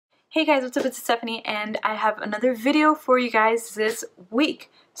Hey guys, what's up? It's Stephanie and I have another video for you guys this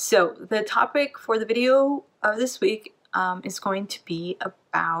week. So the topic for the video of this week is going to be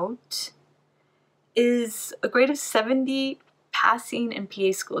about, is a grade of 70 passing in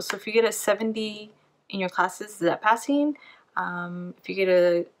PA school? So if you get a 70 in your classes, is that passing? If you get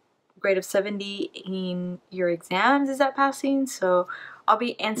a grade of 70 in your exams, is that passing? So I'll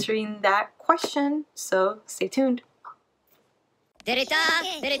be answering that question, so stay tuned. Dereta,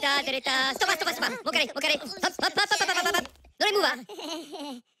 dereta, dereta. Stop, stop, stop. Okay, okay. Up, up, up, up, up, up, up. Don't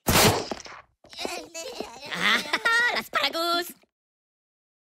move. Ah, asparagus.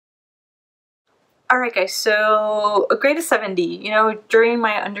 Alright guys, so a grade of 70. You know, during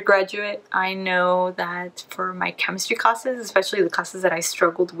my undergraduate, I know that for my chemistry classes, especially the classes that I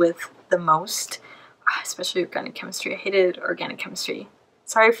struggled with the most, especially organic chemistry, I hated organic chemistry.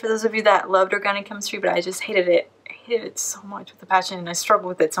 Sorry for those of you that loved organic chemistry, but I just hated it. I hated it so much with a passion and I struggled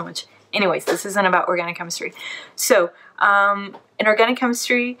with it so much. Anyways, this isn't about organic chemistry. So, in organic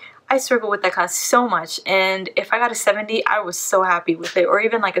chemistry, I struggled with that class so much, and if I got a 70, I was so happy with it, or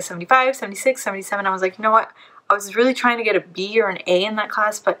even like a 75, 76, 77, I was like, you know what, I was really trying to get a B or an A in that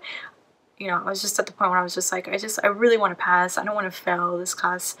class, but you know, I was just at the point where I was just like, I really want to pass, I don't want to fail this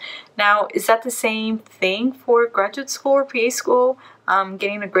class. Now, is that the same thing for graduate school or PA school?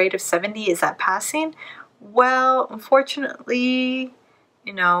 Getting a grade of 70, is that passing? Well, unfortunately,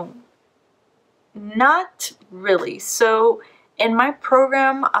 you know, not really. So in my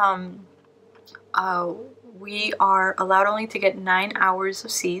program, we are allowed only to get 9 hours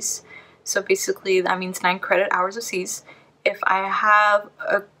of C's. So basically that means 9 credit hours of C's. If I have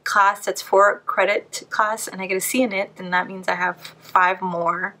a class that's 4 credit class and I get a C in it, then that means I have 5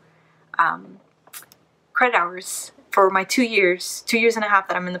 more credit hours for my 2 years and a half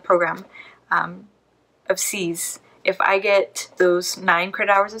that I'm in the program of C's. If I get those 9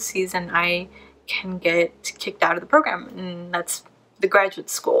 credit hours of C's, then I can get kicked out of the program, and that's the graduate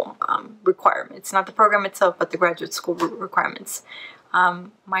school requirements, not the program itself, but the graduate school requirements.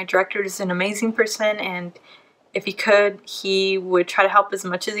 My director is an amazing person, and if he could, he would try to help as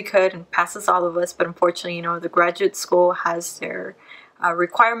much as he could and passes all of us, but unfortunately, you know, the graduate school has their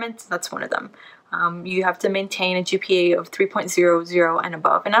requirements. That's one of them. You have to maintain a GPA of 3.00 and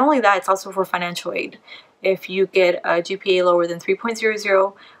above, and not only that, it's also for financial aid. If you get a GPA lower than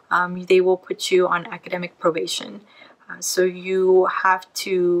 3.00, they will put you on academic probation. So you have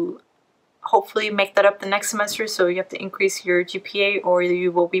to hopefully make that up the next semester, so you have to increase your GPA or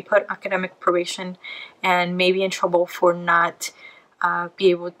you will be put academic probation and maybe in trouble for not be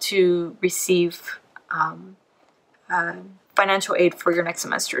able to receive financial aid for your next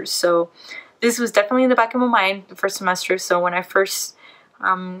semester. So this was definitely in the back of my mind the first semester. So when I first,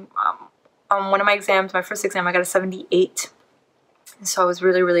 on one of my exams, my first exam, I got a 78. So I was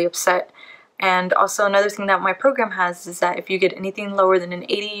really, really upset. And also another thing that my program has is that if you get anything lower than an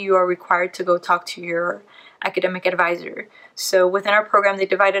 80, you are required to go talk to your academic advisor. So within our program, they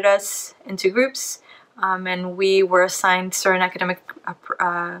divided us into groups, and we were assigned certain academic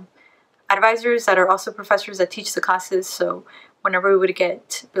advisors that are also professors that teach the classes. So whenever we would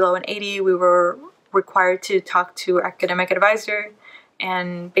get below an 80, we were required to talk to our academic advisor.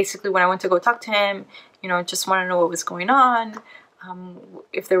 And basically when I went to go talk to him, you know, just want to know what was going on.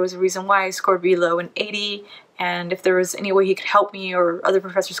 If there was a reason why I scored below an 80, and if there was any way he could help me, or other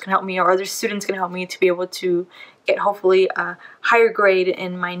professors can help me, or other students can help me to be able to get hopefully a higher grade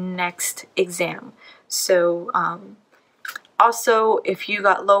in my next exam. So also, if you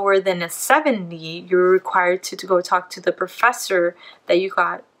got lower than a 70, you're required to go talk to the professor that you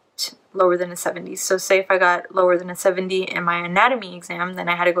got lower than a 70. So say if I got lower than a 70 in my anatomy exam, then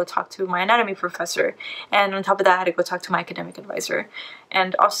I had to go talk to my anatomy professor, and on top of that I had to go talk to my academic advisor.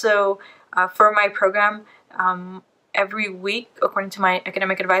 And also for my program, every week, according to my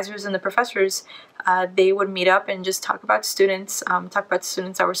academic advisors and the professors, they would meet up and just talk about students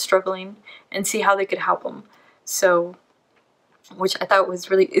that were struggling and see how they could help them. So, which I thought is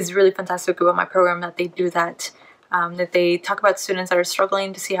really fantastic about my program, that they do that. That they talk about students that are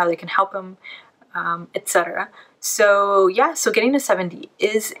struggling to see how they can help them, etc. So yeah, so getting a 70,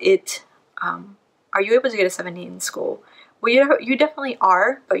 is it, are you able to get a 70 in school? Well, you definitely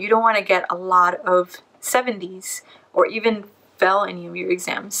are, but you don't want to get a lot of 70s or even fail any of your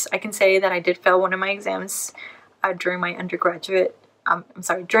exams. I can say that I did fail one of my exams during my undergraduate,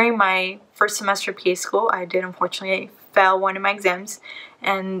 during my first semester of PA school. I did unfortunately fail one of my exams,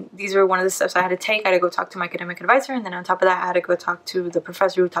 and these were one of the steps I had to take. I had to go talk to my academic advisor, and then on top of that I had to go talk to the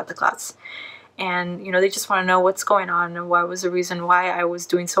professor who taught the class. And you know, they just want to know what's going on and what was the reason why I was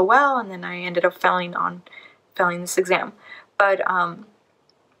doing so well, and then I ended up failing this exam. But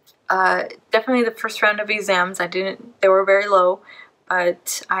Definitely the first round of exams, they were very low,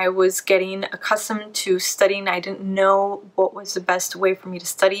 but I was getting accustomed to studying. I didn't know what was the best way for me to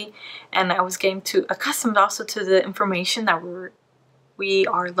study, and I was getting accustomed also to the information that we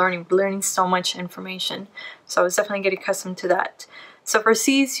are learning. We're learning so much information, so I was definitely getting accustomed to that. So for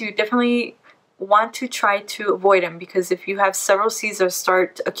C's, you definitely want to try to avoid them, because if you have several C's that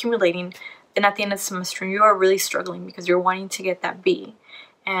start accumulating, then at the end of the semester you are really struggling because you're wanting to get that B.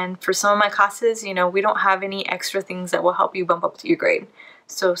 And for some of my classes, you know, we don't have any extra things that will help you bump up to your grade.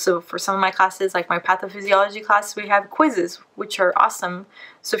 So for some of my classes, like my pathophysiology class, we have quizzes, which are awesome.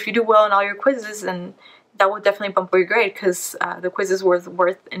 So if you do well in all your quizzes, then that will definitely bump up your grade, because the quizzes were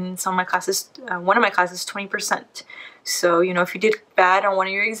worth in some of my classes, one of my classes, 20%. So, you know, if you did bad on one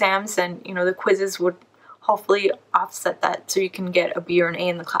of your exams, then, you know, the quizzes would hopefully offset that so you can get a B or an A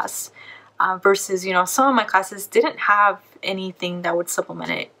in the class. Versus, you know, some of my classes didn't have anything that would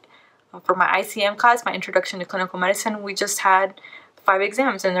supplement it. For my ICM class, my Introduction to Clinical Medicine, we just had 5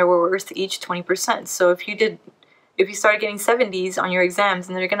 exams and they were worth each 20%. So if you started getting 70s on your exams,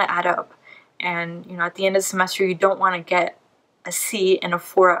 then they're going to add up. And, you know, at the end of the semester, you don't want to get a C in a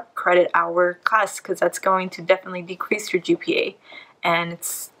 4 credit hour class, because that's going to definitely decrease your GPA and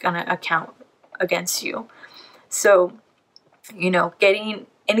it's going to account against you. So, you know, getting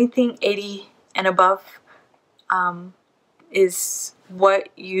anything 80 and above is what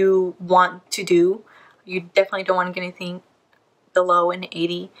you want to do. You definitely don't want to get anything below an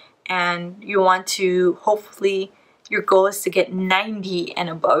 80, and you want to, hopefully your goal is to get 90 and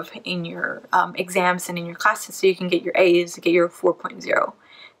above in your exams and in your classes, so you can get your A's, get your 4.0.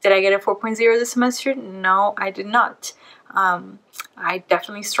 Did I get a 4.0 this semester? No, I did not. I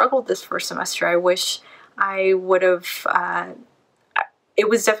definitely struggled this first semester. I wish I would have. It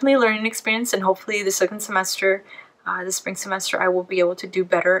was definitely a learning experience, and hopefully the second semester, the spring semester, I will be able to do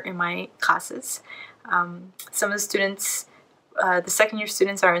better in my classes. Some of the students, the second year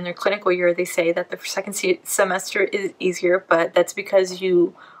students, are in their clinical year. They say that the second semester is easier, but that's because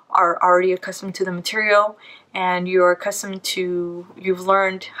you are already accustomed to the material and you're accustomed to, you've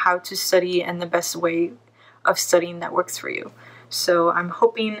learned how to study and the best way of studying that works for you. So I'm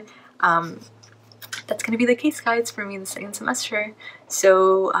hoping that's going to be the case, guys, for me the second semester.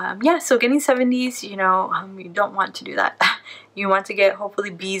 So yeah, so getting 70s, you know, you don't want to do that. You want to get hopefully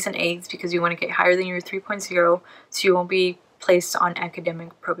B's and A's, because you want to get higher than your 3.0, so you won't be placed on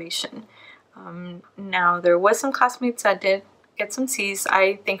academic probation. Now, there was some classmates that did get some C's.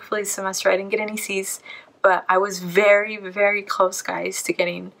 Thankfully this semester I didn't get any C's, but I was very, very close, guys, to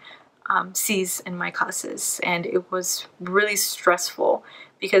getting C's in my classes, and it was really stressful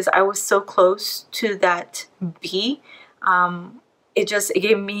because I was so close to that B. It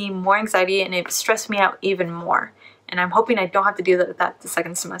gave me more anxiety and it stressed me out even more, and I'm hoping I don't have to deal with that the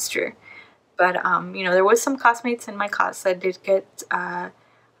second semester. But you know, there was some classmates in my class that did get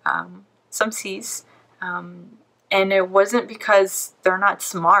some C's, and it wasn't because they're not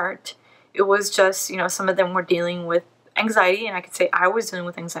smart. It was just, you know, some of them were dealing with anxiety, and I could say I was dealing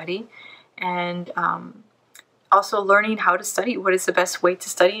with anxiety, and also learning how to study. What is the best way to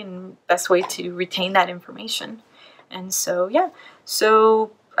study and best way to retain that information? And so yeah,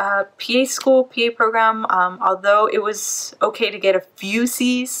 so PA school, PA program, although it was okay to get a few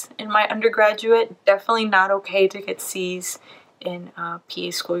C's in my undergraduate, definitely not okay to get C's in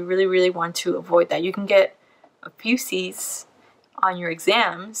PA school. You really, really want to avoid that. You can get a few C's on your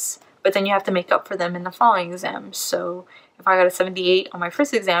exams, but then you have to make up for them in the following exams. So if I got a 78 on my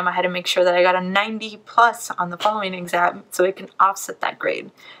first exam, I had to make sure that I got a 90 plus on the following exam so it can offset that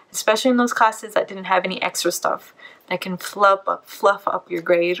grade, especially in those classes that didn't have any extra stuff that can fluff up your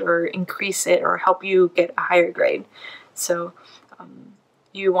grade or increase it or help you get a higher grade. So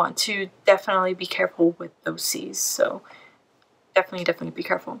you want to definitely be careful with those C's. So definitely be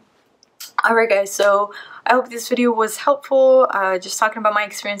careful. Alright guys, so I hope this video was helpful, just talking about my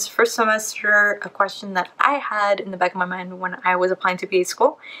experience first semester, a question that I had in the back of my mind when I was applying to PA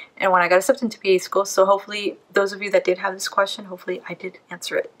school and when I got accepted into PA school. So hopefully those of you that did have this question, hopefully I did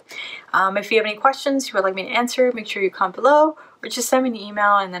answer it. If you have any questions you would like me to answer, make sure you comment below or just send me an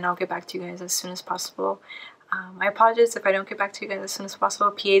email and then I'll get back to you guys as soon as possible. I apologize if I don't get back to you guys as soon as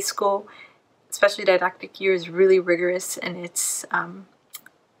possible. PA school, especially didactic year, is really rigorous and it's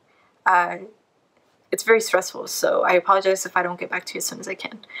very stressful, so I apologize if I don't get back to you as soon as I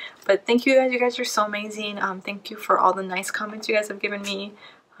can. But thank you guys, you guys are so amazing. Thank you for all the nice comments you guys have given me,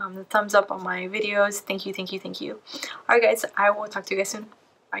 the thumbs up on my videos. Thank you. Alright guys, I will talk to you guys soon.